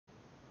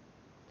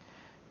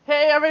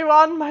Hey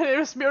everyone, my name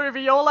is Miri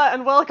Viola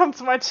and welcome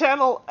to my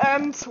channel.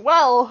 And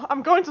well,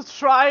 I'm going to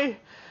try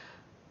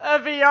a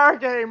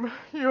VR game.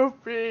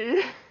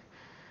 Yuppie.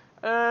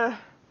 How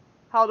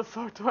the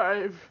fuck do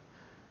I...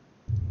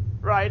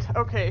 Right,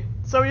 okay.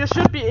 So you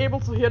should be able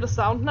to hear the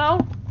sound now.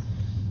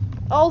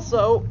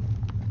 Also,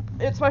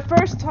 it's my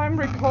first time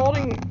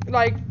recording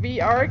like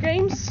VR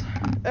games.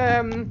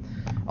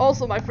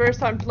 Also my first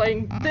time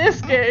playing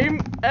this game,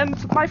 and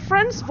my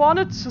friends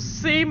wanted to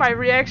see my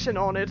reaction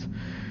on it.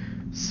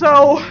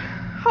 So,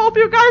 hope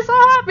you guys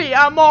are happy.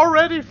 I'm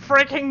already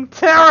freaking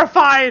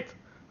terrified.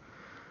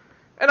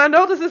 And I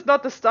know this is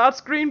not the start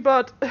screen,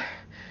 but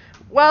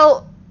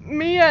well,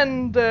 me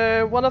and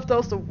one of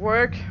those that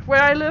work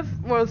where I live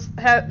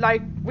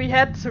we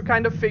had to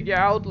kind of figure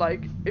out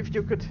like if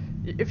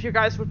you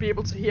guys would be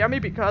able to hear me,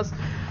 because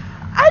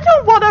I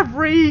don't want to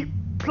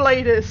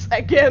replay this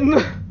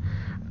again.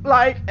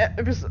 Like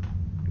it was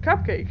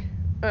cupcake.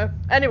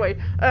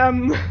 Anyway,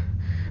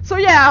 so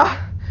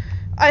yeah.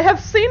 I have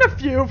seen a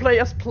few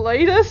players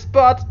play this,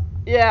 but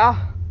yeah.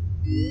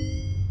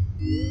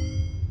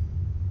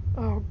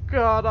 Oh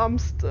god, I'm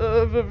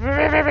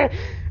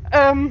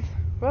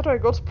where do I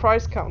go to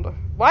price counter?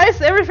 Why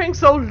is everything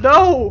so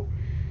low?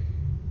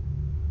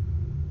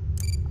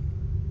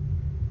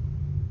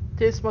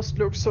 This must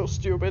look so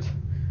stupid.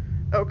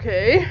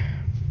 Okay.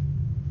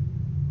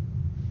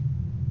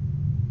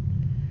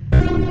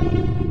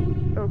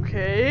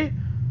 Okay.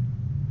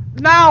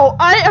 Now,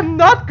 I am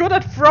not good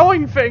at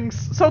throwing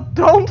things, so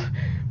don't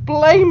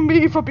blame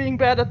me for being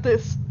bad at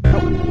this.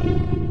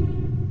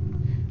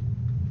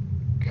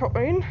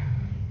 Coin.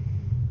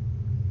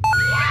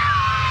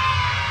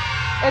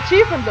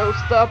 Achievement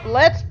loaded up.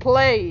 Let's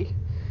play.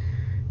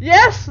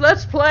 Yes,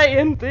 let's play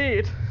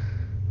indeed.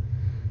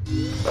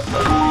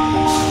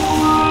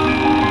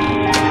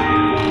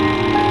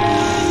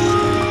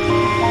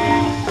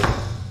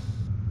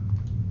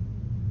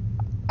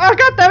 Oh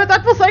god damn it,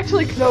 that was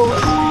actually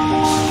close.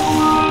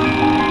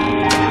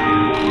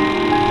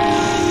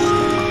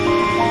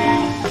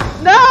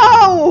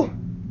 No!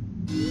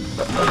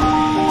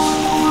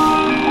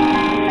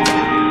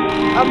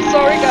 I'm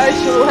sorry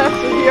guys, you'll have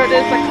to hear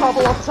this a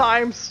couple of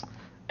times.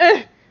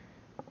 Yes!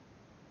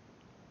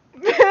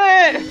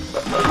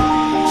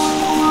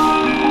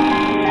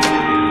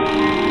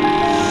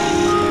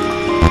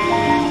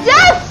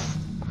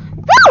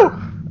 Woo!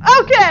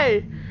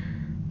 Okay!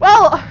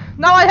 Well,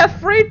 now I have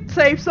 3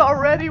 saves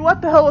already.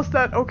 What the hell is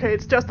that? Okay,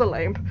 it's just a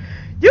lamp.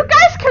 You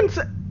guys can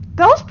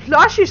those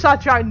plushies are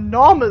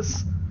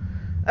ginormous.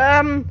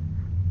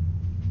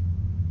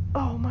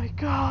 Oh my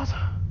god.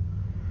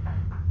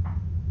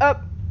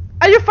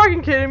 Are you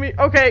fucking kidding me?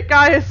 Okay,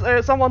 guys,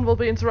 someone will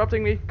be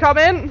interrupting me. Come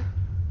in.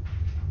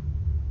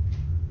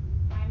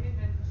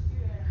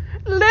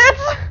 Lidt!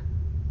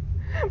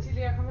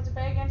 Jeg kommer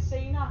tilbage igen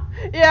senere.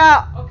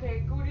 Yeah.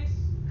 Okay, goodies.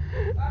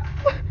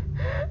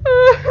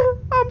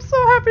 I'm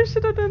so happy she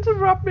didn't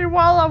interrupt me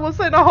while I was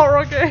in a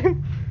horror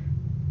game.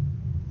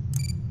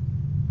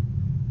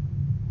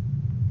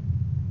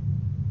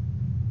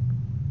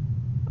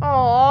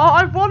 Oh,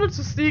 I wanted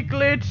to see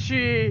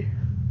Glitchy.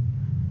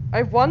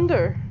 I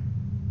wonder.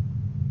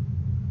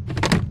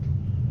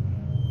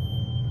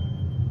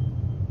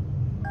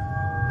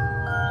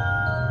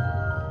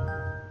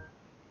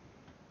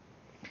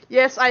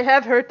 Yes, I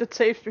have heard the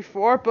tapes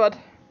before, but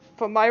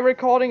for my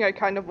recording I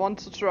kind of want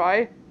to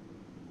try.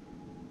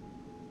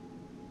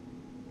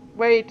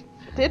 Wait,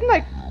 didn't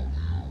I?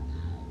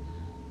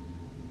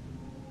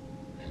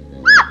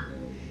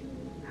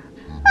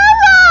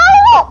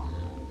 Hello!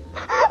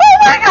 Oh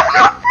my god,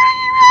 you're freaking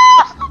me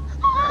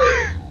out!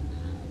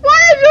 Why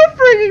are you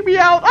freaking me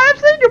out? I've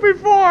seen you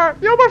before!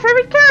 You're my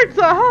favorite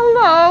character!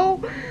 Hello!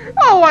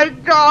 Oh my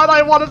god,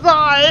 I wanna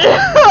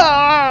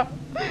die!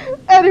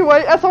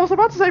 Anyway, as I was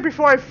about to say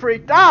before I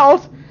freaked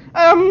out,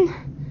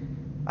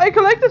 I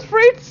collected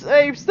 3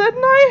 saves,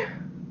 didn't I?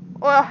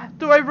 Or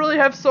do I really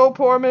have so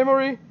poor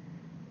memory?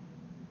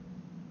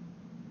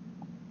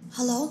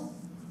 Hello?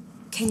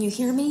 Can you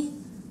hear me?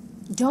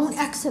 Don't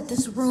exit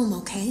this room,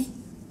 okay?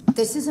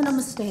 This isn't a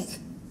mistake.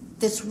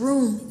 This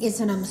room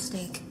isn't a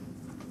mistake.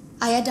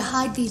 I had to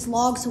hide these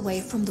logs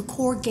away from the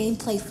core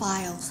gameplay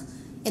files,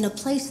 in a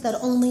place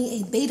that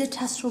only a beta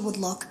tester would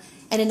look,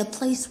 and in a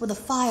place where the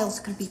files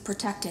could be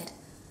protected.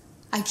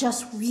 I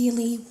just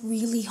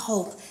really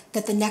hope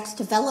that the next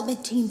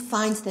development team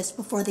finds this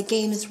before the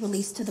game is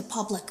released to the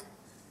public.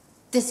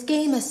 This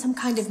game has some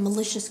kind of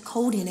malicious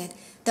code in it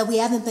that we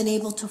haven't been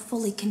able to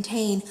fully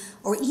contain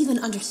or even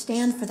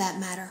understand, for that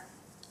matter.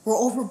 We're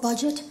over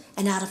budget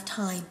and out of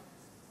time.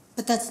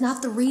 But that's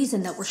not the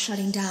reason that we're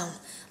shutting down.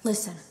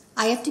 Listen,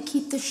 I have to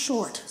keep this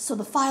short so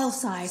the file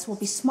size will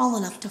be small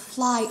enough to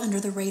fly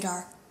under the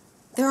radar.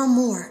 There are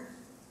more.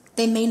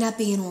 They may not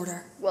be in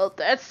order. Well,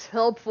 that's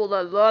helpful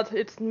a lot.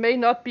 It may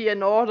not be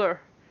in order.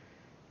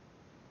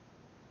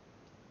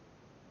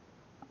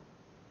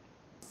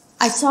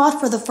 I saw it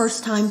for the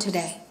first time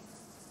today.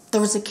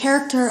 There was a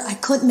character I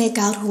couldn't make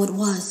out who it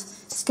was,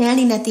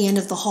 standing at the end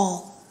of the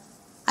hall.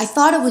 I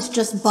thought it was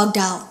just bugged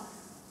out,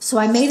 so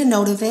I made a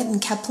note of it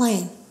and kept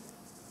playing.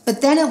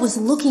 But then it was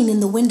looking in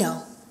the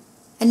window.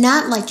 And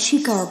not like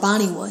Chica or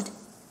Bonnie would.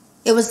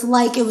 It was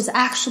like it was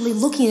actually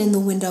looking in the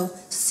window,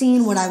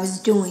 seeing what I was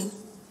doing.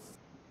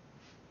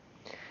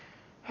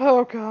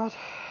 Oh god,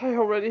 I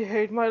already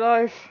hate my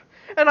life.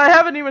 And I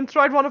haven't even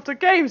tried one of the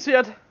games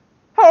yet.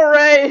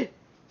 Hooray!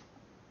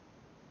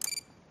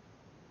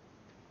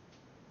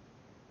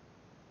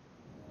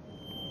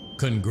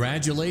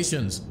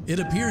 Congratulations! It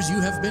appears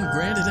you have been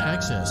granted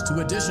access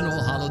to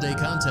additional holiday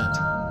content.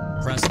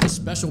 Press the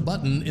special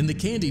button in the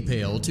candy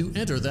pail to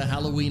enter the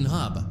Halloween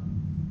hub.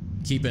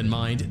 Keep in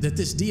mind that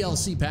this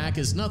DLC pack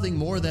is nothing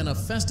more than a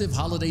festive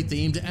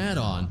holiday-themed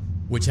add-on,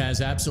 which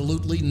has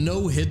absolutely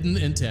no hidden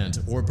intent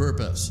or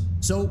purpose.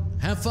 So,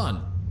 have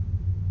fun!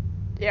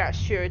 Yeah,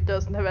 sure, it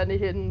doesn't have any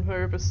hidden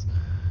purpose.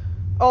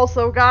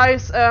 Also,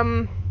 guys,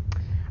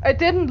 I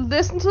didn't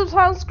listen to the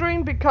sound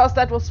screen because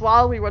that was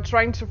while we were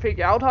trying to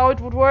figure out how it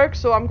would work,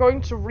 so I'm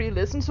going to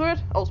re-listen to it,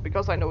 also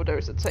because I know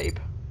there's a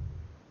tape.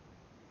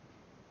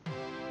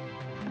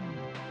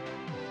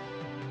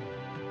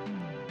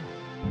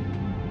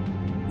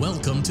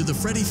 Welcome to the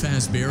Freddy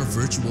Fazbear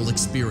Virtual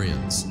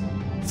Experience.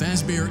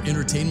 Fazbear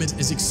Entertainment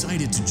is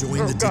excited to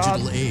join the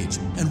digital age,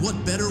 and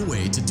what better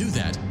way to do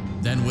that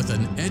than with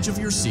an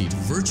edge-of-your-seat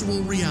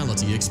virtual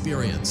reality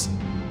experience.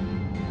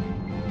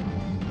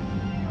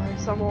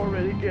 Guys, I'm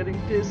already getting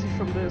dizzy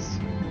from this.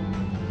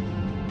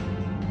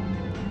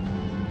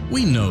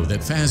 We know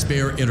that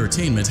Fazbear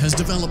Entertainment has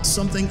developed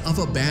something of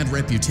a bad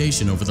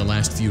reputation over the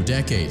last few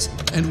decades,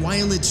 and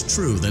while it's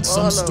true that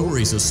some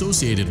stories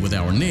associated with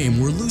our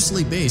name were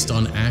loosely based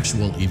on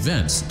actual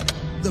events,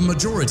 the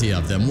majority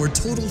of them were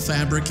total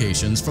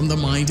fabrications from the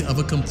mind of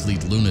a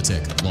complete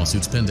lunatic.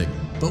 Lawsuits pending.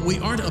 But we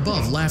aren't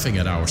above laughing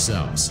at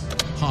ourselves.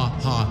 Ha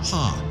ha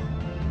ha.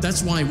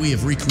 That's why we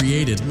have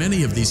recreated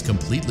many of these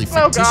completely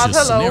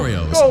fictitious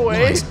scenarios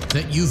lies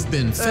that you've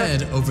been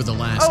fed over the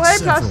last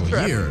several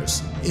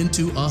years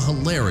into a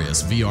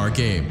hilarious VR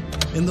game,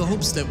 in the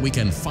hopes that we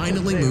can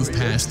finally move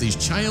past these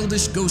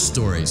childish ghost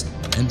stories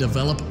and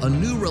develop a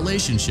new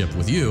relationship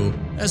with you,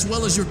 as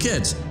well as your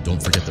kids.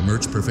 Don't forget the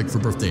merch, perfect for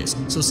birthdays.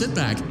 So sit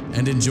back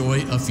and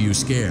enjoy a few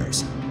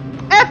scares.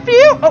 F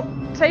you! Oh,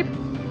 tape.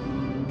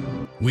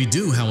 We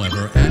do,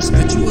 however, ask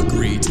that you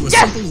agree to a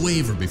simple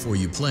waiver before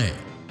you play.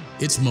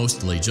 It's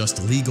mostly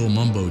just legal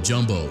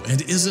mumbo-jumbo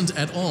and isn't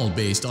at all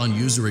based on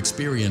user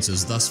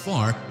experiences thus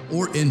far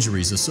or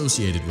injuries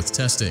associated with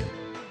testing.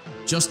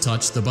 Just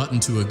touch the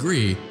button to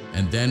agree,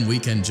 and then we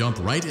can jump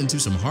right into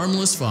some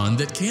harmless fun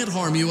that can't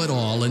harm you at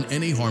all in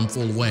any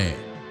harmful way.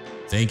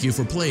 Thank you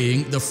for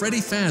playing the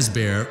Freddy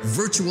Fazbear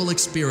Virtual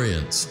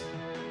Experience.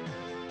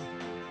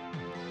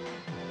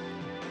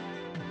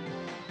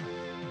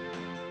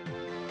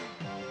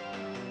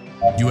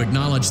 You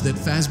acknowledge that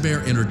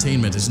Fazbear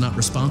Entertainment is not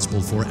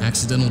responsible for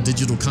accidental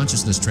digital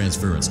consciousness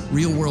transference,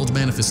 real-world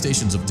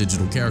manifestations of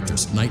digital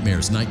characters,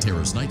 nightmares, night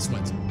terrors, night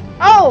sweats.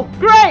 Oh,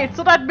 great!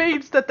 So that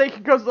means that they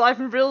can go to life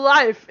in real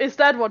life. Is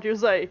that what you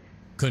say?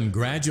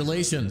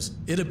 Congratulations!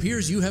 It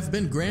appears you have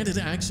been granted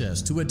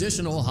access to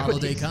additional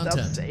holiday content.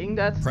 Stop saying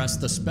that. Press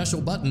the special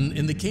button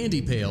in the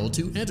candy pail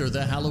to enter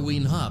the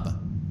Halloween hub.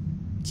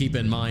 Keep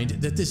in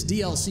mind that this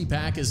DLC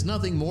pack is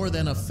nothing more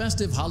than a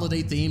festive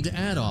holiday-themed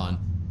add-on,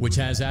 which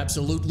has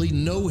absolutely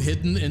no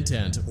hidden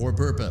intent or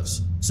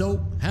purpose.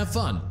 So, have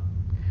fun.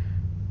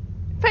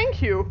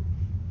 Thank you.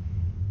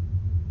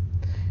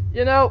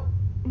 You know,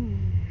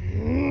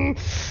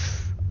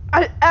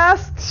 I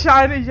asked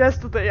Shiny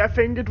yesterday, I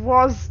think it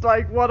was,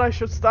 like, what I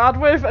should start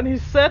with, and he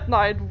said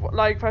Five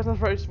Nights at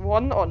Freddy's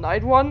 1 or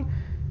Night 1.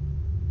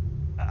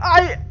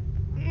 I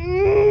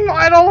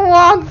don't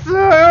want to!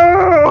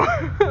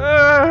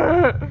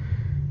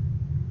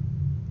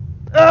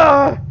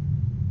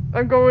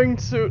 I'm going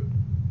to...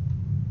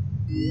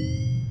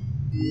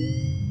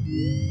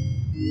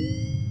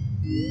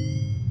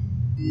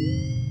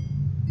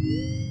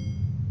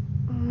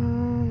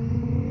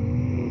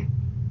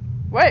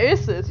 Where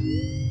is it?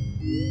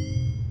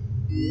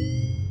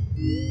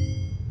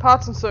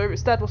 Parts and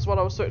service, that was what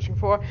I was searching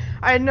for.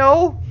 I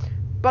know,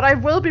 but I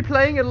will be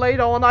playing it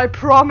later on, I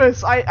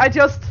promise. I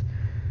just...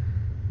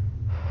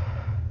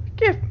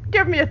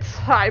 Give me a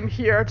time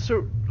here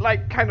to,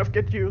 like, kind of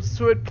get used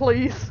to it,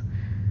 please.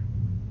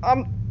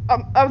 I'm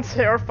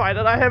terrified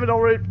and I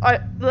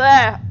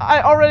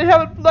already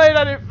haven't played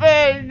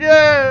anything.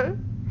 Yeah.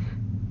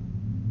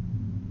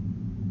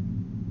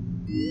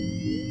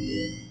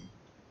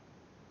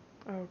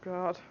 Oh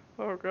god.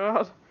 Oh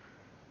god.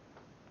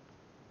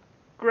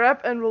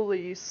 Grab and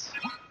release.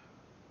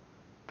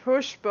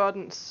 Push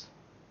buttons.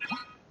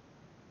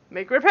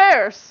 Make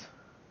repairs.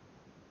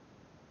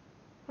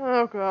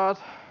 Oh god.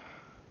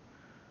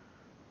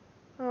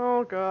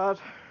 Oh god.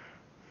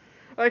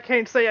 I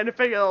can't say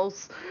anything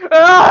else.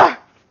 Ah!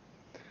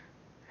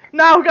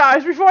 Now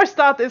guys, before I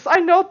start this, I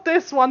know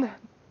this one,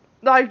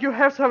 like, you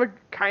have to have a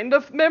kind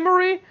of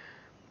memory.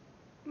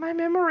 My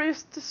memory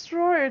is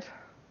destroyed.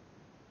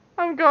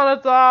 I'm gonna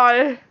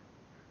die.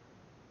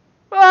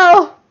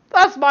 Well,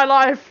 that's my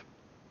life.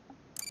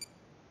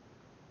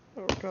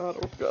 Oh god,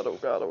 oh god, oh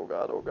god, oh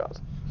god, oh god.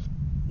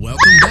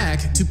 Welcome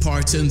back to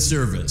Parts and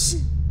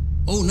Service.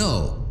 Oh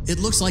no, it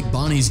looks like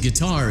Bonnie's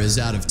guitar is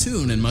out of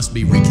tune and must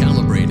be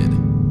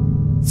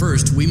recalibrated.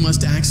 First, we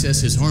must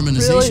access his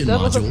harmonization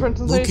module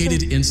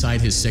located inside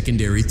his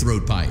secondary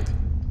throat pipe.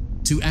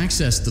 To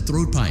access the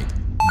throat pipe,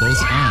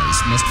 both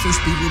eyes must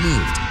first be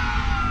removed.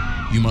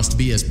 You must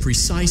be as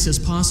precise as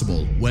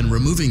possible when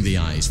removing the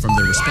eyes from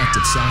their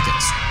respective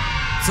sockets.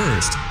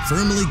 First,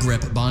 firmly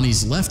grip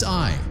Bonnie's left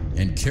eye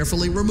and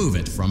carefully remove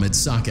it from its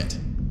socket.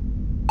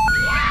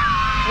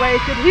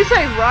 Wait, did he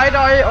say right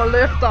eye or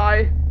left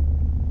eye?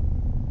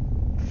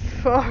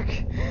 Fuck.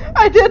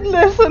 I didn't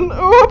listen.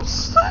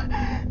 Oops.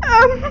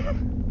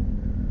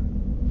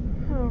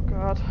 Oh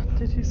god.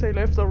 Did he say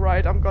left or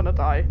right? I'm gonna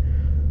die.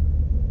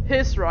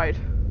 His right.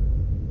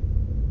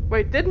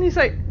 Wait, didn't he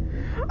say...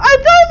 I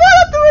don't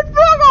wanna do it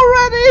wrong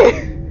already!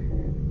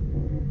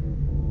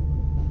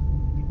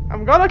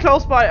 I'm gonna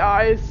close my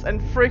eyes and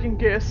freaking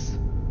guess.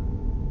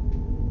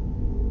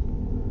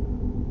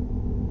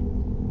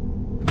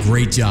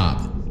 Great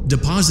job.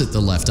 Deposit the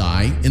left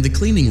eye in the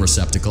cleaning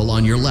receptacle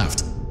on your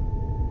left.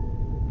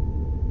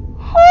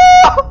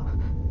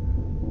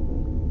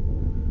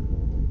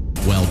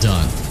 Well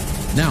done.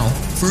 Now,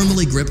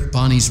 firmly grip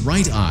Bonnie's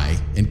right eye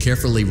and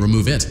carefully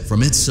remove it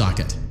from its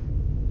socket.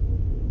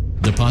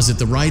 Deposit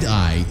the right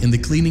eye in the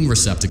cleaning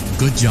receptacle.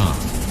 Good job.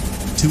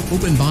 To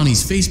open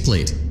Bonnie's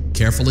faceplate,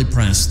 carefully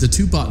press the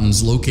 2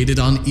 buttons located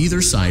on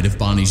either side of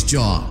Bonnie's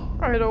jaw.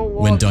 I don't want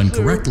to. When done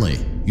correctly,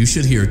 you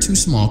should hear 2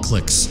 small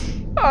clicks.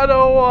 I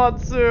don't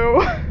want to.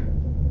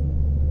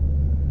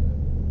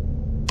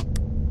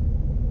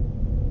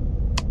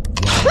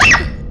 Well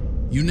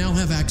done. You now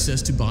have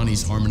access to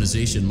Bonnie's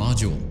harmonization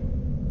module.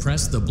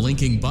 Press the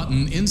blinking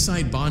button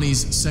inside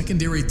Bonnie's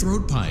secondary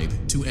throat pipe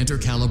to enter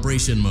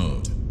calibration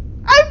mode.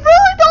 I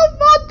really don't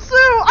want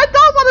to! I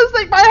don't want to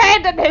stick my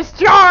hand in his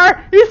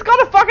jar! He's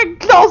gonna fucking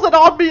close it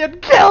on me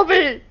and kill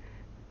me!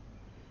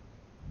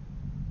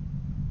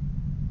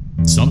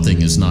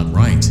 Something is not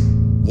right.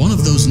 One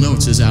of those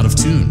notes is out of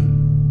tune.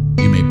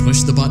 You may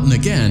push the button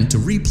again to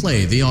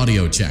replay the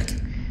audio check.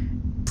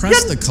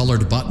 Press the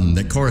colored button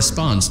that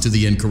corresponds to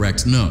the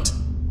incorrect note.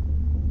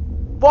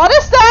 What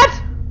is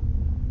that?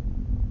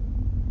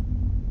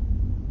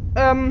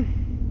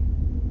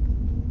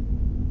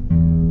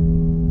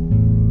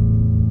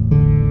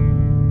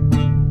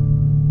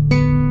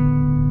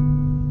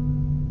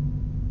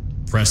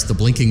 Press the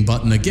blinking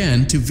button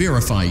again to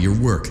verify your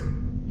work.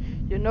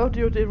 You know,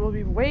 dude, it will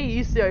be way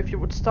easier if you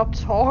would stop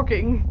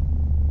talking.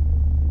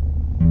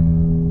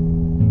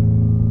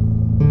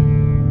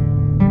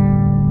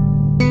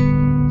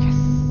 Yes!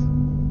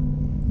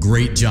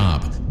 Great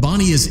job.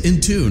 Bonnie is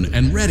in tune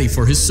and ready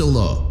for his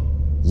solo.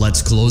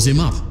 Let's close him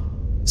up.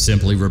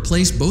 Simply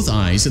replace both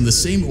eyes in the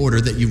same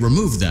order that you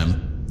removed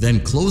them, then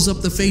close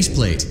up the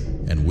faceplate,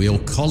 and we'll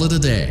call it a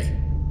day.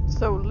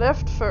 So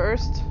left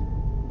first.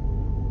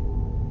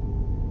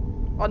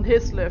 On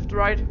his left,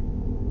 right? Oh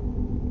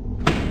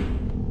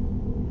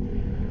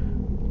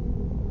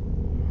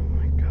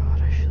my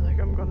god, I feel like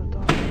I'm gonna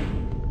die.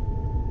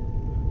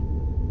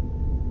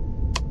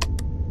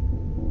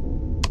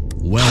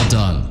 Well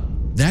done.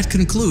 That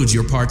concludes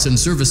your parts and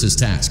services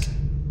task.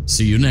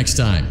 See you next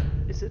time.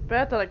 Is it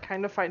bad that I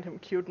kind of find him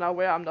cute now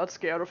where I'm not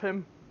scared of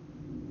him?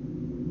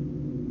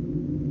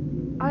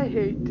 I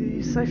hate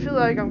these. I feel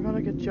like I'm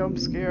gonna get jump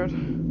scared.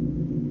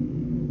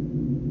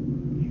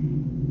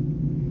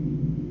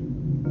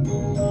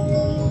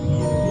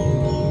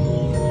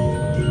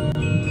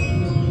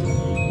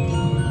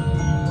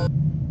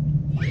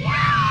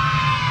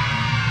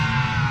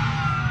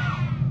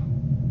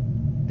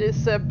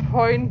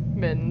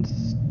 Disappointment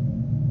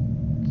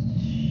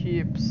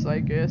chips, I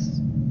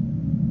guess.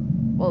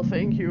 Well,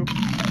 thank you.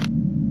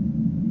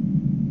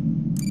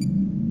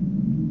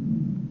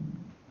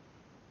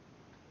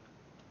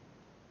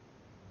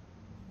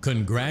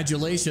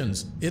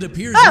 Congratulations! It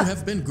appears you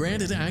have been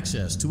granted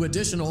access to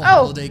additional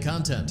holiday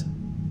content.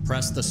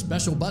 Press the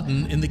special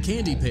button in the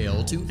candy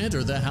pail to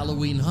enter the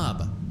Halloween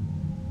hub.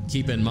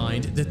 Keep in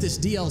mind that this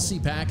DLC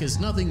pack is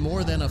nothing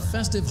more than a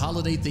festive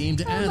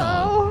holiday-themed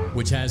add-on,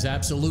 which has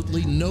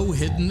absolutely no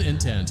hidden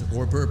intent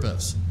or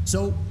purpose.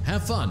 So,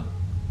 have fun.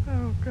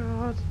 Oh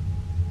god.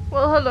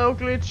 Well, hello,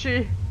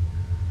 Glitchy.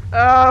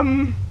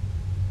 I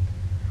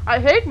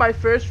hate my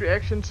first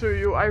reaction to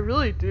you, I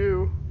really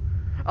do.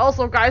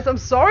 Also, guys, I'm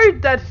sorry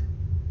that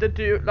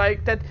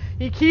that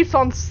he keeps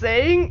on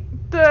saying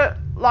the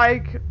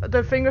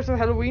Fingers of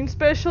Halloween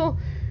special.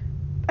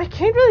 I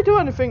can't really do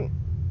anything.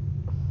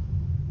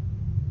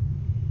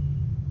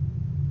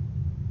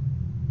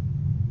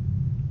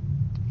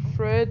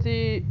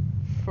 Freddy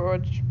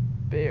Fudge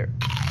Bear.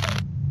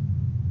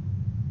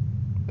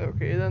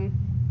 Okay then.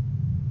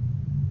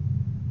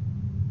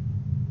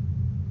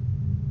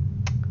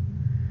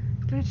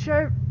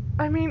 Glitchy,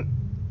 I mean,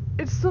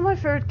 it's still my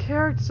favorite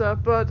character,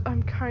 but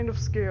I'm kind of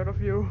scared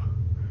of you.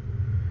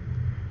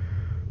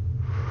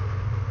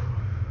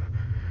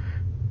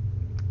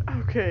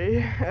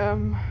 Okay,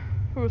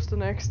 who's the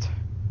next?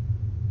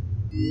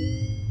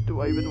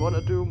 Do I even want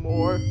to do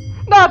more?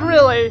 Not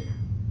really!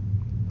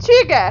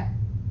 Chica!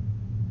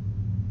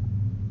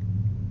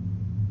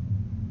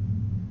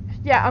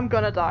 Yeah, I'm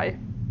gonna die.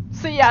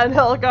 See ya in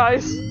hell,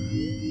 guys.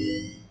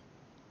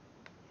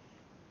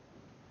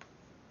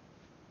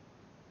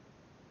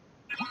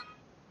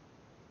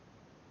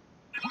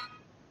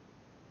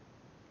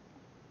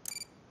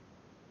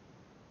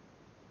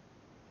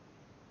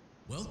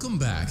 Welcome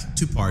back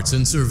to Parts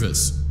and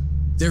Service.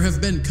 There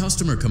have been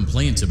customer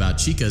complaints about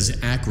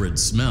Chica's acrid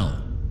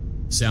smell.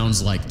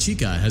 Sounds like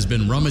Chica has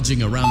been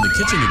rummaging around the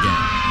kitchen again.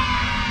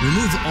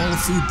 Remove all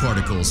food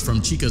particles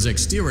from Chica's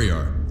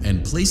exterior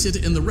and place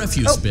it in the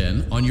refuse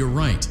bin on your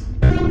right.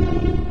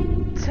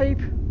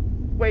 Tape.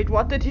 Wait,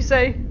 what did he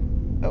say?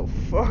 Oh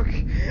fuck.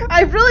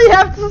 I really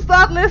have to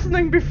start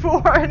listening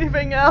before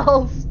anything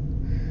else.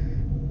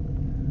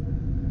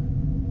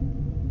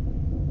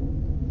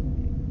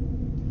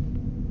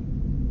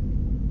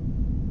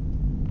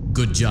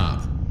 Good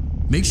job.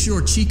 Make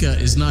sure Chica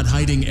is not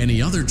hiding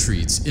any other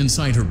treats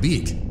inside her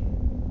beak.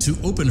 To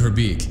open her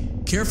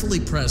beak, carefully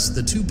press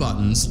the two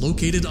buttons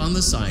located on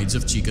the sides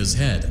of Chica's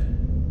head.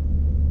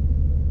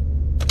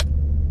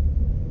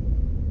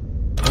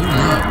 Oh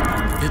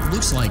no, it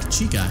looks like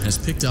Chica has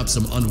picked up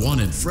some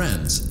unwanted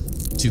friends.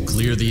 To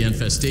clear the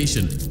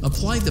infestation,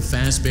 apply the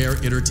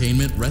Fazbear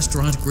Entertainment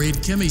restaurant-grade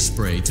chemi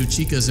spray to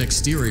Chica's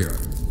exterior.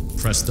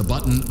 Press the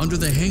button under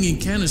the hanging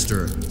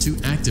canister to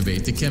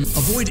activate the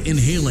Avoid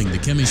inhaling the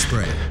chemi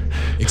spray.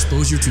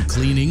 Exposure to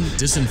cleaning,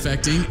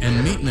 disinfecting,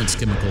 and maintenance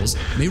chemicals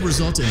may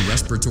result in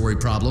respiratory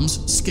problems,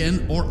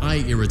 skin, or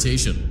eye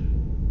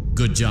irritation.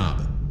 Good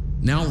job.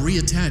 Now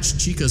reattach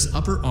Chica's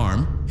upper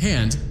arm,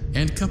 hand,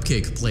 and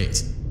cupcake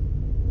plate.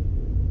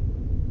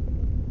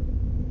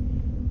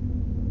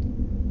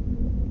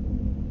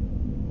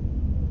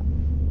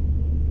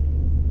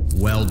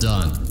 Well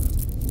done.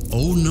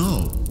 Oh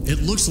no,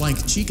 it looks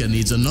like Chica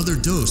needs another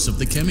dose of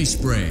the chemi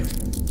spray.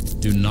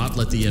 Do not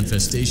let the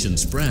infestation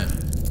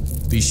spread.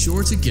 Be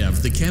sure to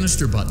give the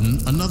canister button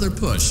another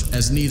push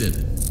as needed.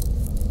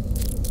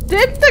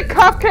 Did the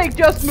cupcake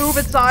just move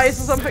its eyes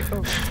or something?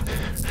 Oh.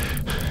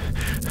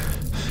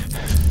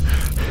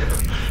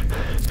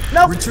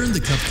 No. Return the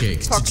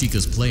cupcake to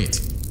Chica's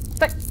plate.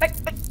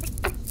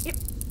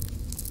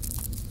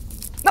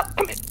 No,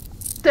 come here.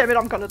 Damn it,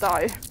 I'm gonna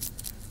die.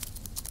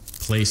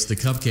 Place the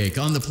cupcake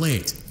on the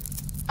plate.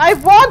 I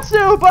want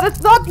to, but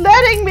it's not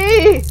letting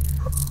me!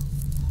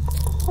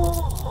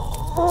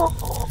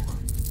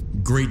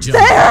 Great job.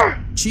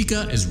 There!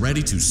 Chica is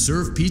ready to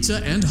serve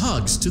pizza and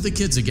hugs to the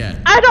kids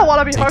again. I don't want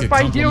to be hugged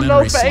by you, no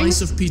thanks. Take a complimentary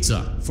slice of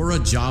pizza for a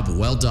job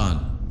well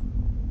done.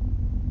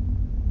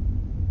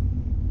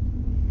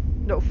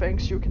 No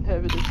thanks, you can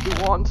have it if you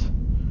want.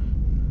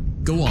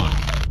 Go on.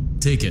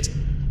 Take it.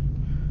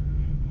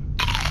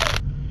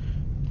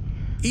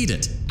 Eat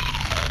it.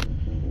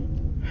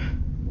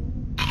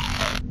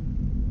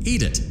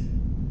 Eat it.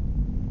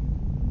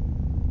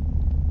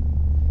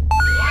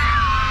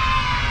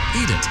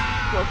 Eat it.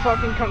 Well,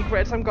 fucking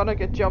congrats, I'm gonna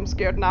get jump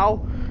scared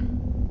now.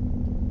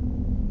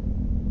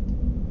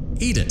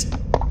 Eat it.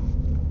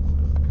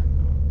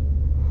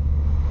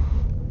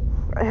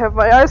 I have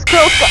my eyes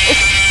closed,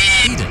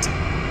 guys. Eat it.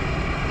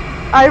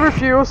 I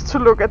refuse to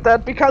look at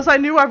that because I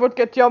knew I would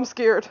get jump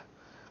scared.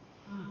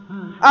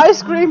 I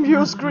scream,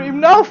 you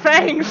scream, no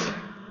thanks!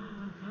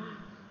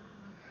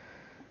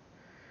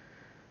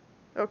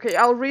 Okay,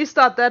 I'll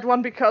restart that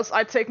one because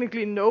I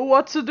technically know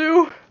what to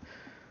do.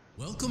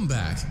 Welcome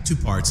back to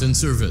Parts and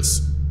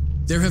Service.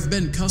 There have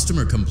been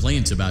customer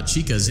complaints about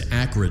Chica's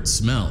acrid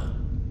smell.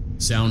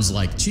 Sounds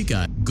like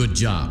Chica. Good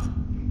job.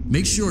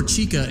 Make sure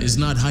Chica is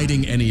not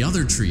hiding any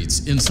other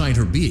treats inside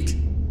her beak.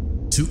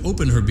 To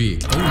open her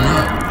beak, oh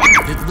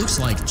no, it looks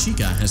like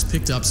Chica has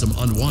picked up some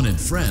unwanted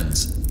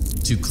friends.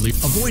 To clear,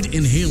 avoid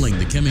inhaling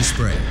the chemi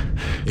spray.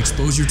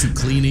 Exposure to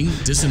cleaning,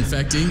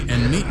 disinfecting,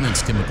 and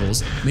maintenance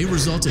chemicals may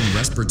result in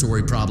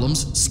respiratory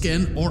problems,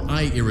 skin, or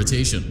eye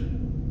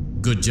irritation.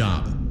 Good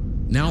job.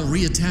 Now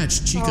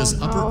reattach Chica's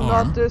upper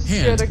arm,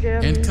 hand,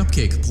 and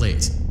cupcake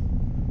plate.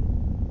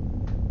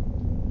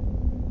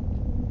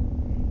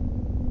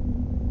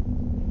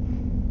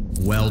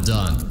 Well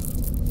done.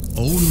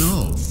 Oh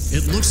no,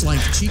 it looks like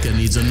Chica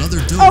needs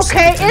another dose of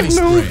the chemi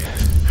spray.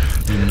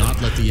 Do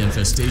not let the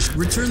infestation.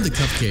 Return the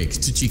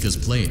cupcake to Chica's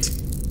plate.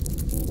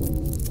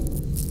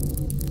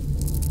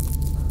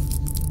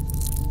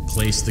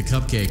 Place the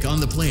cupcake on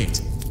the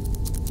plate.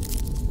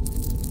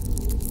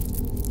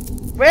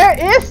 Where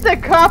is the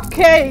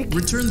cupcake?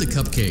 Return the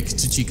cupcake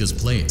to Chica's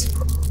plate.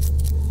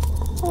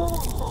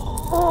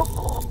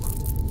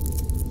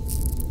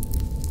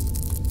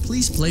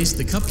 Please place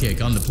the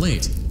cupcake on the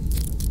plate.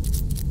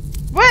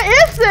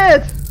 Where is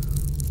it?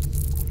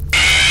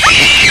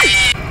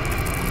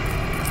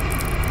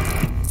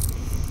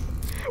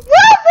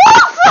 Where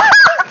was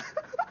it?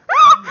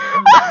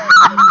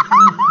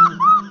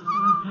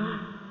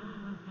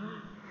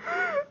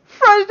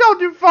 Freddy, don't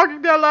you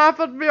fucking dare laugh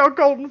at me or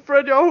Golden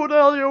Freddy or who the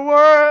hell you were.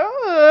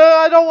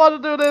 I don't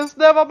want to do this.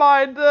 Never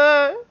mind.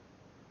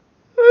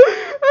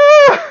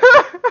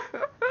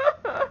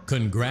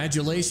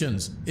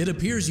 Congratulations. It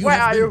appears you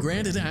have been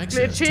granted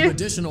access to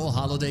additional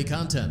holiday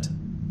content.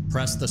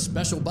 Press the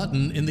special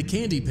button in the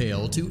candy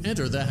pail to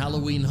enter the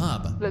Halloween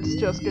hub. Let's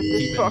just get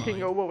this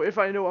fucking over with.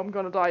 I know I'm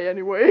gonna die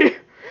anyway.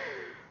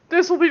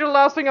 This will be the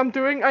last thing I'm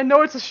doing. I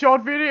know it's a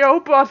short video,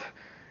 but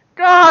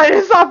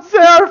guys, I'm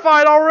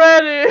terrified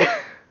already.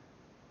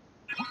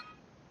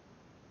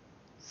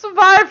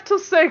 Survive to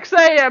 6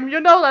 AM. You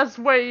know that's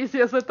way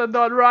easier said than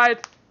done,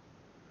 right?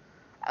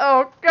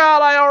 Oh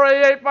god, I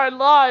already hate my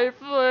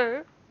life.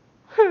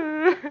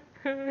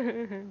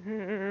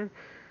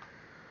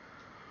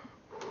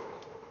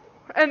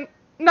 And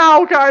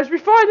now, guys,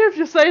 before any of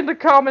you say in the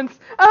comments,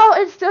 oh,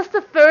 it's just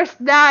the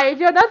first night,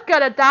 you're not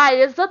gonna die,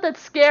 it's not that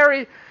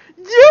scary.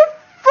 You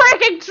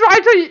freaking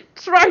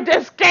try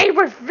this game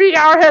with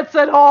VR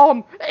headset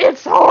on.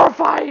 It's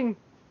horrifying.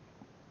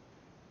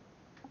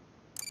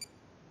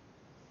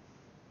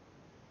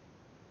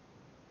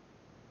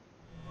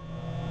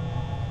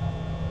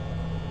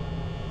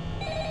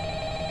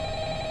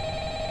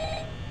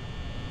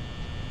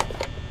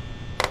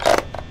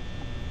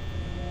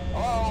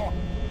 Oh,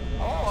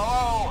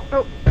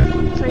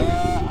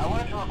 I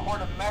wanted to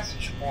record a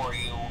message for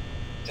you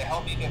to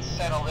help you get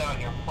settled in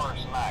on your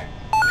first night.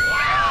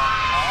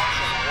 I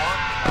actually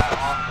worked in that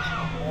office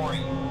before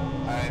you.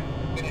 I'm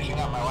finishing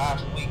up my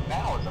last week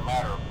now, as a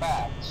matter of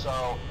fact,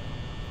 so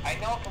I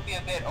know it can be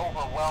a bit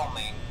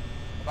overwhelming,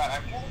 but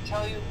I'm here to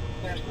tell you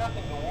there's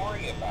nothing to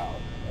worry about.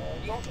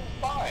 You'll do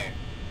fine.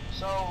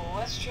 So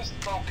let's just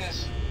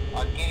focus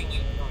on getting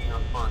you through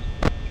your first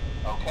week,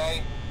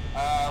 okay?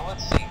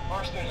 Let's see.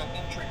 First, there's an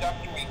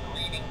introductory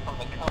greeting from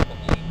the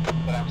company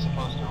that I'm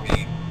supposed to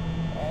read.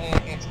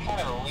 It's kind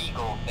of a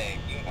legal thing,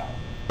 you know.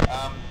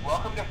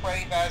 Welcome to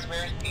Freddys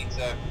Fazbear's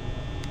Pizza,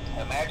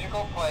 a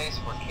magical place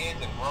for kids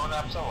and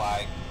grown-ups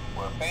alike,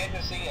 where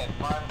fantasy and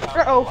fun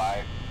come to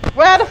life.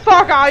 Where the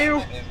fuck are you?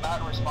 Is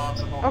not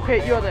responsible okay,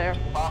 for you're there.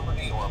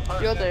 Property or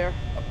person. You're there.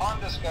 Upon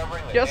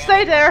discovering the just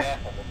stay there. Death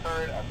has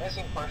occurred, a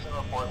missing person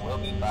report will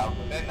be filed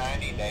within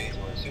 90 days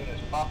or as soon as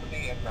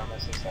property and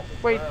premises have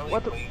been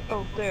thoroughly cleaned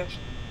and bleached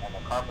and the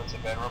carpets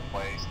have been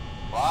replaced.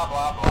 Blah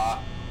blah blah.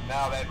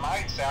 Now that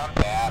might sound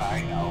bad,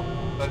 I know,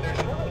 but there's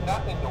really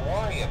nothing to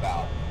worry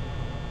about.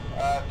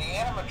 The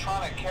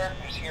animatronic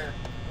characters here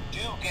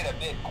do get a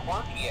bit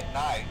quirky at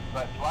night,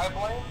 but do I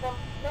blame them?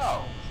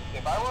 No.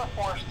 If I were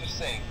forced to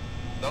sing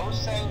those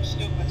same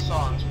stupid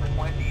songs for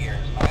 20 years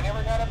and I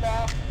never got a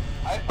bath,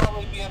 I'd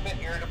probably be a bit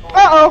irritable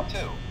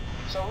too.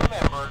 So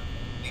remember,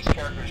 these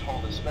characters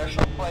hold a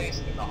special place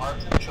in the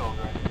hearts of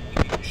children, and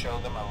we need to show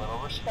them a little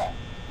respect,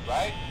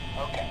 right?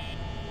 Okay.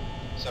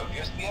 So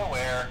just be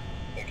aware,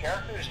 the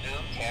characters do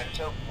tend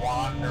to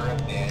wander a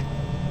bit.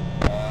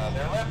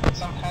 They're left in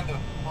some kind of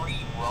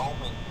free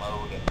roaming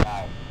mode at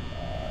night.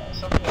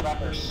 Something about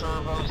their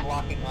servos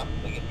locking up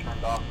if they get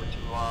turned off for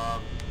too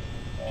long.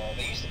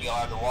 They used to be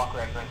allowed to walk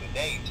around during the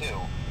day too,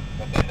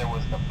 but then there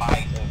was the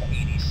bite of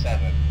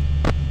 87.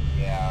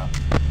 Yeah.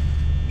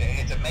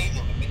 It's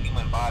amazing that the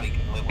human body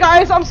can live with.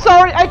 Guys, I'm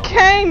sorry, I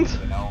can't!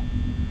 You know?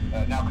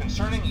 Now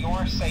concerning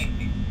your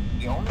safety,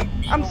 the only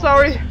I'm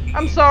sorry.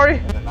 I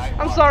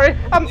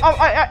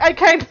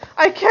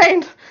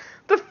can't.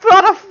 The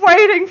thought of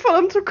waiting for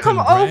them to come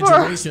over.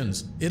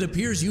 Congratulations. It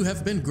appears you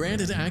have been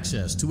granted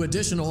access to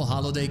additional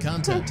holiday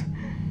content.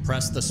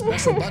 Press the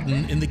special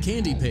button in the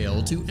candy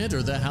pail to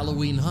enter the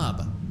Halloween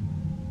hub.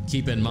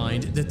 Keep in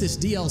mind that this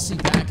DLC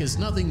pack is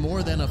nothing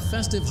more than a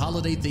festive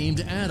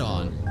holiday-themed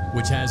add-on,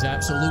 which has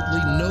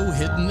absolutely no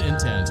hidden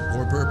intent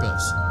or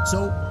purpose.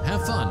 So,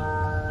 have fun.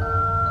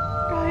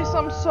 Guys,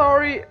 I'm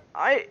sorry.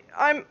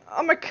 I'm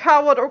a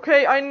coward,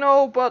 okay? I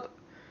know, but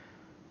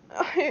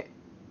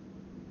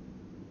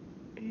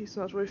he's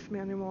not with me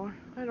anymore.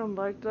 I don't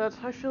like that.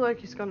 I feel like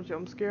he's gonna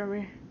jump scare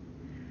me.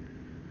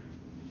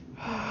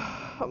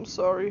 I'm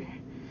sorry.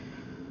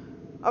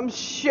 I'm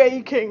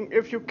shaking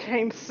if you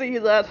can't see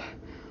that.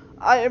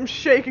 I am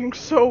shaking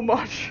so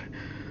much.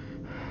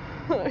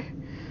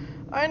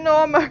 I know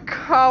I'm a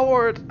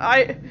coward.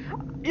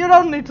 You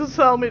don't need to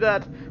tell me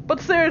that. But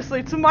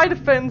seriously, to my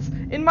defense,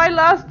 in my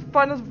last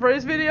Final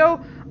Freddys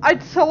video, I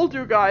told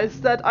you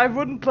guys that I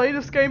wouldn't play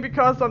this game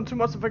because I'm too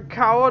much of a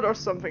coward or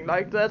something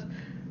like that.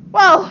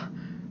 Well,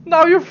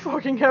 now you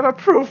fucking have a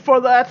proof for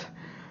that.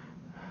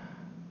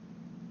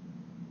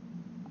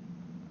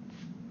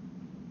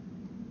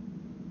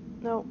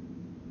 No.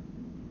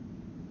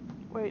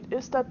 Wait,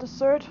 is that the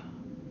third?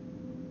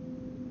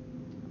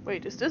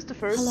 Wait, is this the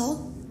first?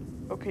 Hello?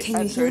 Okay, Can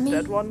I you hear heard me?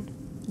 that one.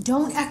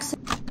 Don't exit.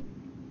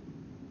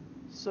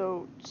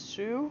 So,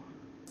 2?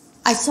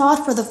 I saw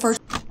it for the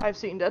first. I've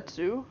seen that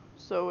too.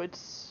 So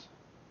it's...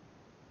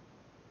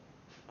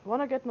 I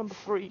wanna get number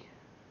 3.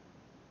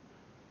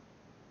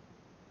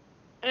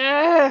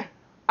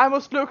 I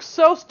must look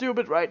so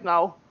stupid right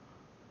now.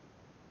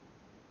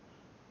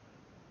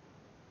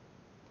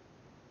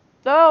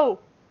 No!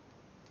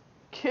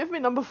 Give me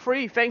number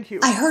 3, thank you.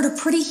 I heard a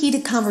pretty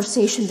heated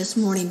conversation this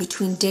morning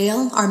between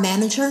Dale, our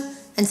manager,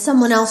 and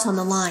someone else on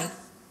the line.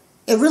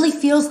 It really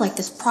feels like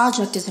this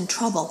project is in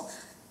trouble,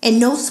 in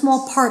no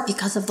small part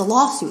because of the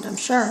lawsuit, I'm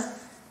sure.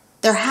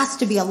 There has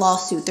to be a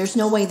lawsuit, there's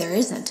no way there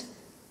isn't.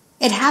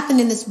 It happened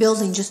in this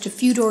building just a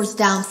few doors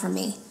down from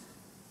me.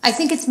 I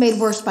think it's made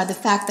worse by the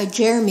fact that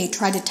Jeremy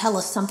tried to tell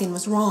us something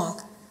was wrong.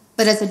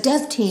 But as a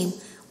dev team,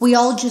 we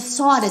all just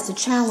saw it as a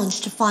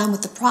challenge to find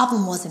what the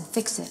problem was and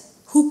fix it.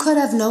 Who could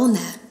have known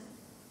that?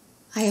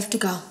 I have to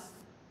go.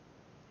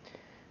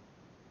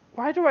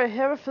 Why do I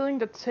have a feeling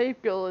that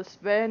Tape Girl is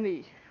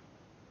Vanny?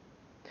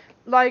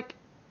 Like,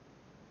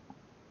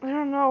 I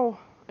don't know.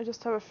 I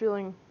just have a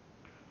feeling.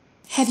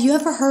 Have you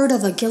ever heard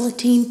of a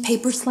guillotine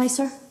paper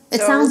slicer?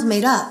 It sounds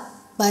made up,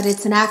 but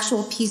it's an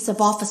actual piece of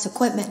office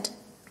equipment.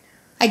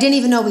 I didn't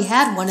even know we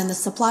had one in the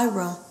supply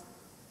room.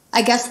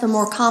 I guess they're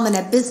more common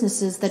at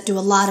businesses that do a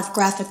lot of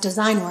graphic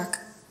design work.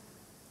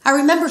 I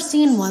remember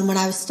seeing one when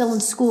I was still in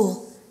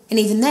school, and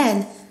even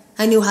then,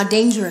 I knew how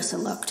dangerous it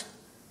looked.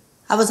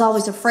 I was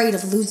always afraid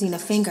of losing a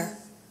finger.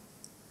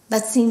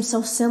 That seems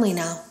so silly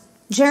now.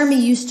 Jeremy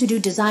used to do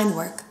design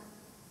work.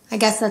 I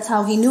guess that's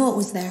how he knew it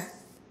was there.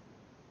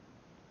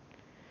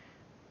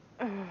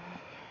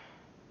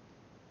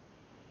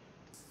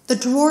 The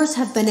drawers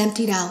have been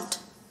emptied out.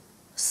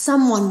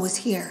 Someone was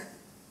here.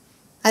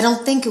 I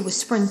don't think it was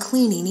spring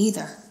cleaning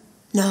either.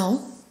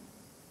 No,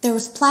 there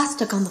was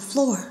plastic on the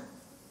floor.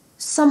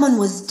 Someone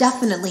was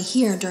definitely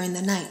here during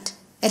the night.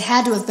 It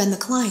had to have been the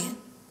client.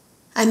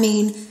 I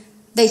mean,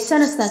 they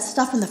sent us that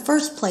stuff in the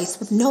first place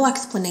with no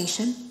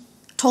explanation,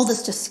 told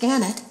us to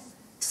scan it,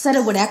 said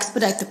it would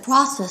expedite the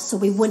process so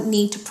we wouldn't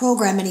need to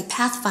program any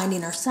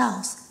pathfinding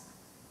ourselves.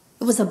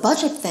 It was a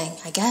budget thing,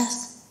 I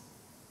guess.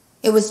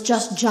 It was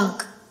just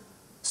junk.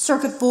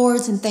 Circuit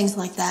boards and things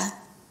like that.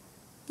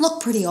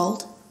 Looked pretty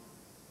old.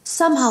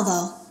 Somehow,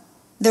 though,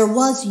 there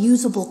was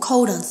usable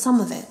code on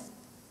some of it.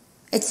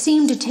 It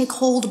seemed to take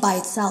hold by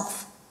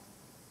itself.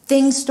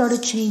 Things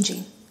started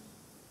changing.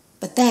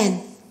 But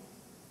then,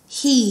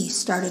 he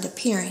started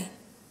appearing.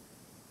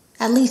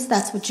 At least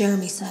that's what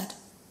Jeremy said.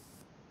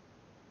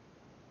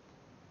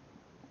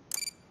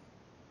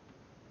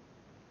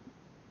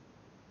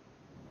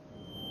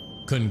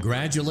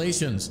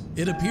 Congratulations!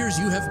 It appears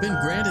you have been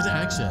granted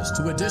access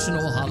to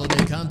additional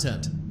holiday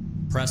content.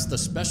 Press the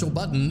special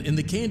button in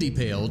the candy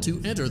pail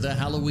to enter the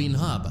Halloween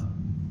hub.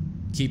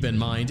 Keep in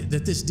mind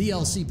that this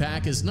DLC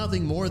pack is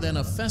nothing more than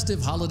a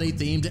festive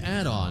holiday-themed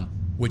add-on,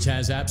 which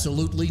has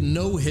absolutely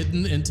no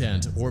hidden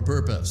intent or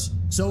purpose.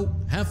 So,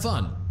 have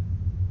fun!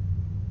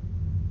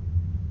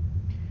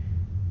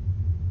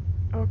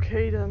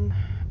 Okay then,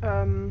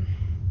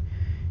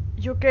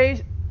 you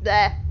guys,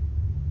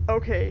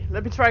 okay,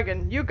 let me try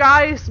again. You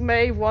guys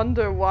may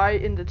wonder why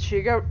in the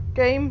Chica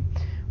game,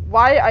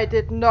 why I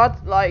did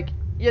not, like,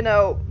 you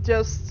know,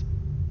 just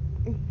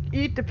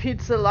eat the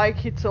pizza like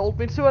he told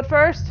me to at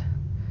first.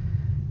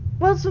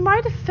 Well, to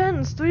my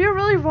defense, do you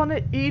really want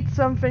to eat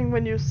something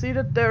when you see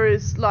that there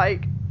is,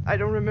 like, I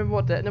don't remember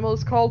what the animal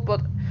is called,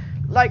 but,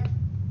 like,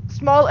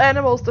 small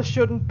animals that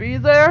shouldn't be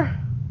there?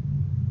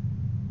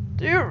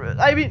 Do you,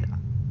 I mean,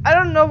 I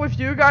don't know with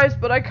you guys,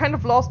 but I kind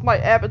of lost my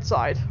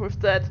appetite with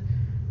that.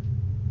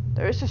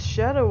 There is a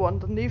shadow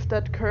underneath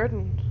that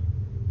curtain.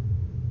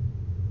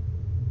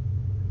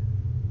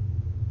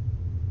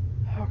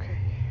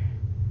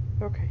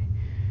 Okay.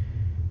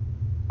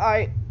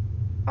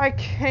 I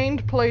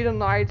can't play the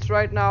nights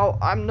right now.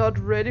 I'm not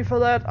ready for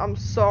that. I'm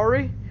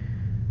sorry.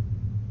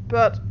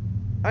 But,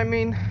 I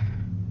mean,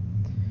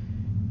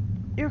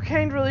 you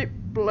can't really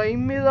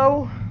blame me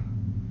though.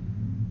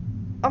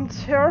 I'm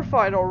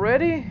terrified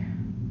already.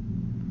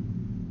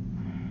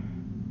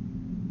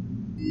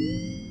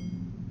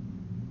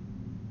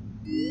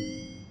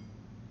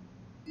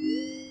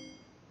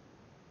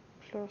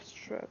 Close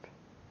trap.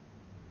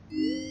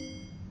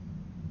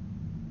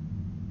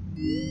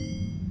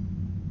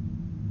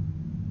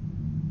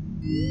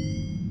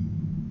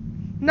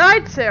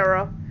 Night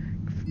Terror!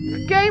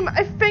 Game,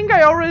 I think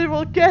I already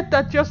will get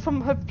that just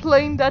from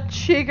playing that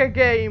Chica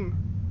game.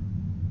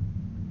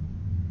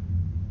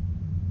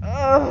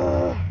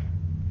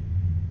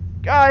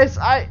 Guys,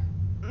 I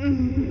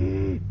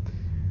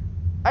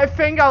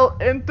think I'll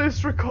end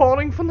this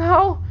recording for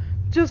now,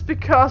 just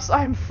because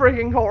I'm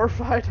freaking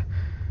horrified.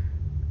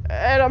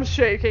 And I'm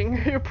shaking.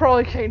 You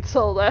probably can't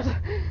tell that.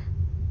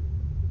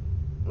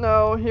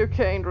 No, you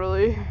can't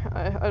really.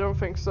 I don't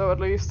think so, at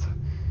least.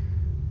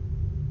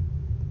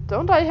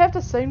 Don't I have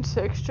the same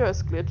texture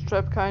as Glitch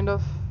Trap, kind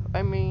of?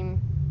 I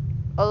mean,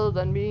 other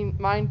than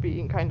mine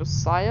being kind of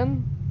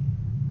cyan,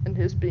 and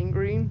his being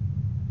green.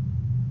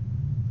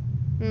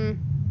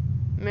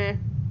 Meh.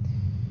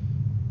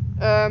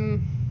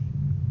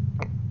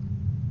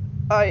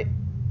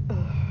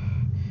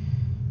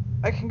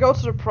 I can go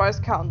to the price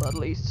counter at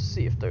least to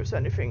see if there's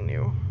anything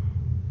new.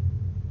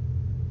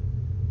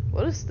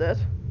 What is that?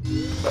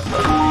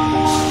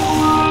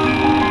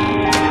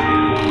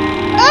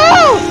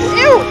 Oh!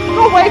 Ew!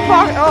 Go away,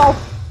 fuck! Oh!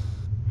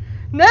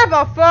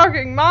 Never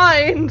fucking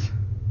mind!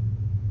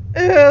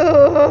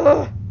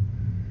 Ew!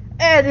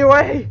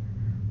 Anyway!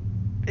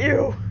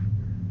 Ew!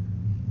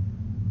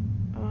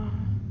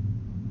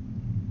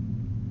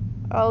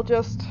 I'll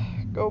just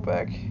go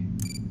back.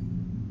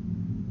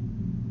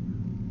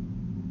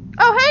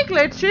 Oh, hey,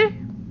 Glitchy!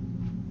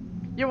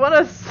 You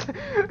wanna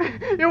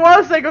you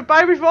wanna say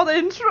goodbye before the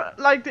intro,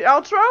 like the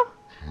outro?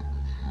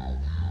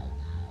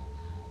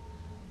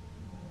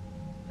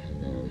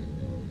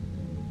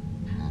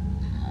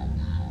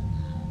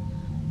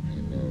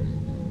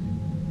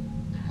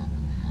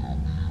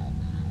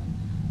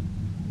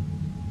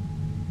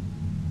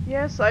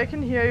 Yes, I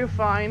can hear you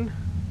fine.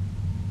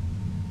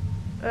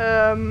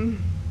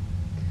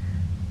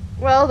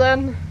 Well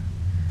then,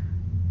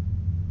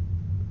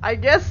 I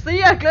guess see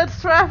ya, Glitch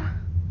Trap.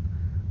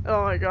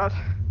 Oh my god.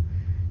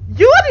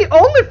 You are the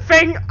only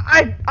thing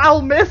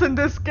I'll miss in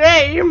this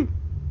game!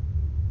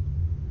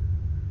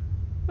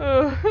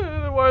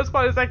 The worst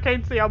part is I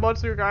can't see how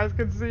much you guys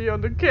can see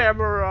on the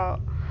camera.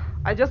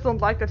 I just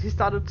don't like that he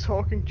started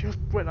talking just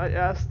when I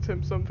asked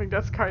him something.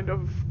 That's kind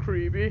of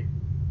creepy.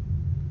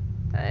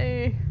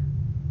 Hey.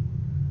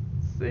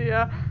 See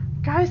ya.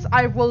 Guys,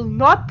 I will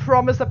not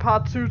promise a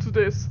part 2 to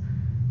this.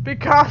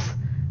 Because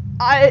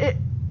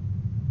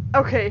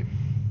okay.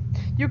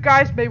 You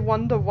guys may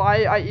wonder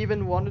why I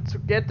even wanted to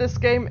get this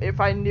game if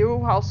I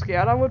knew how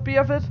scared I would be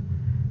of it.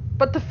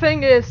 But the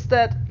thing is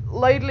that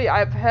lately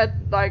I've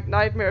had like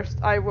nightmares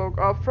I woke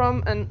up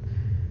from and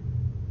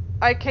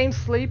I can't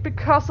sleep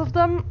because of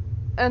them.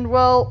 And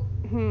well,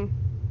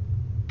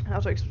 how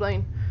to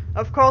explain?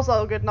 Of course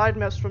I'll get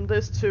nightmares from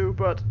this too,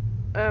 but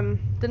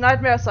the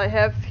nightmares I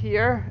have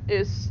here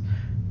is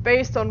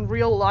based on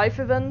real life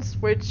events,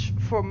 which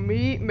for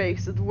me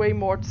makes it way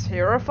more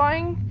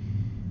terrifying.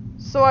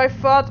 So I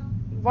thought,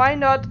 why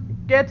not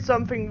get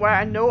something where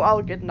I know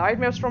I'll get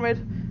nightmares from it,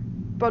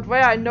 but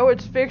where I know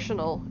it's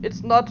fictional.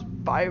 It's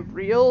not by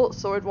real,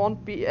 so it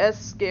won't be as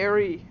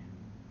scary.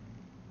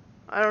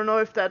 I don't know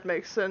if that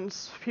makes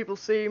sense. People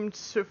seem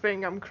to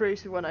think I'm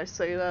crazy when I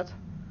say that.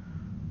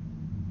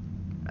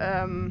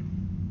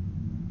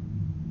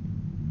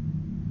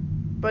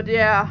 But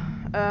yeah,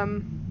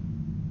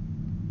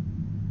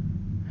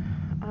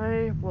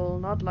 I will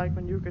not like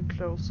when you get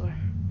closer.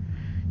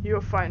 You're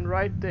fine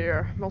right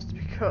there, mostly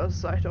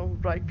because I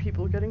don't like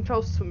people getting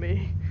close to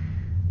me.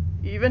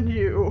 Even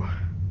you.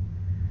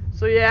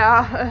 So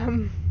yeah,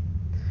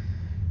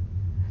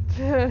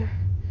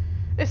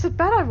 is it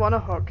bad I wanna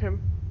hug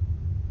him?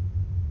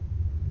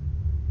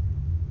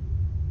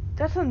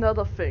 That's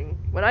another thing.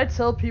 When I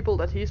tell people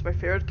that he's my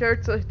favorite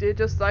character, they're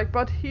just like,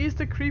 but he's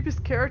the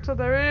creepiest character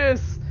there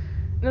is.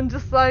 And I'm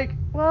just like,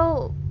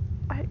 well,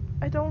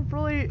 I don't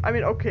really, I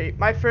mean, okay,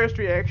 my first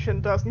reaction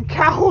doesn't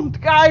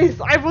count,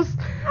 guys.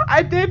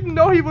 I didn't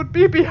know he would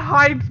be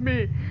behind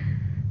me.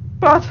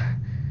 But,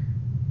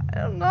 I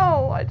don't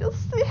know, I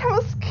just think he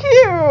was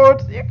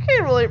cute. You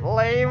can't really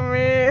blame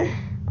me.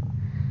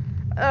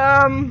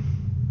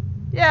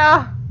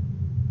 Yeah.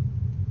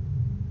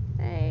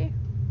 Hey.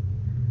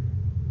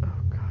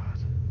 Oh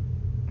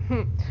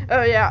god.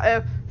 Oh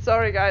yeah,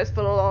 sorry guys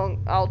for the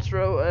long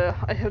outro.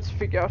 I have to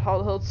figure out how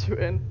the hell to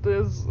end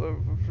this.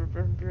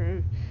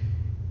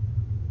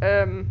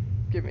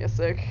 Give me a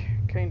sec.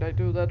 Can't I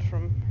do that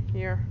from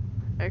here?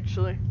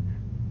 Actually.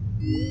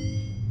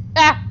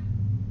 Ah!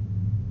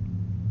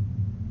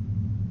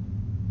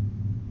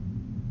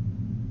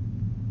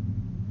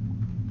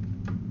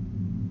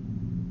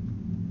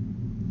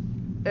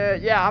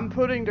 Yeah, I'm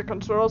putting the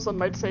controls on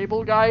my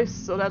table, guys,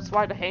 so that's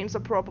why the hands are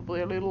probably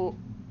a little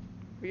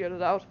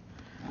weirded out.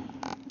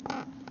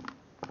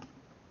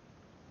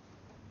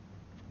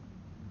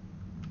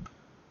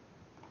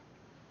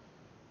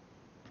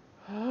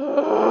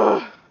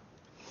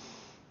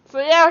 So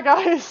yeah,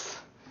 guys,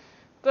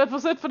 that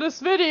was it for this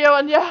video,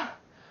 and yeah,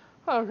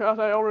 oh god,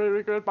 I already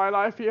regret my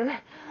life here.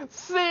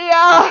 See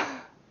ya!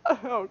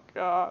 Oh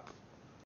god.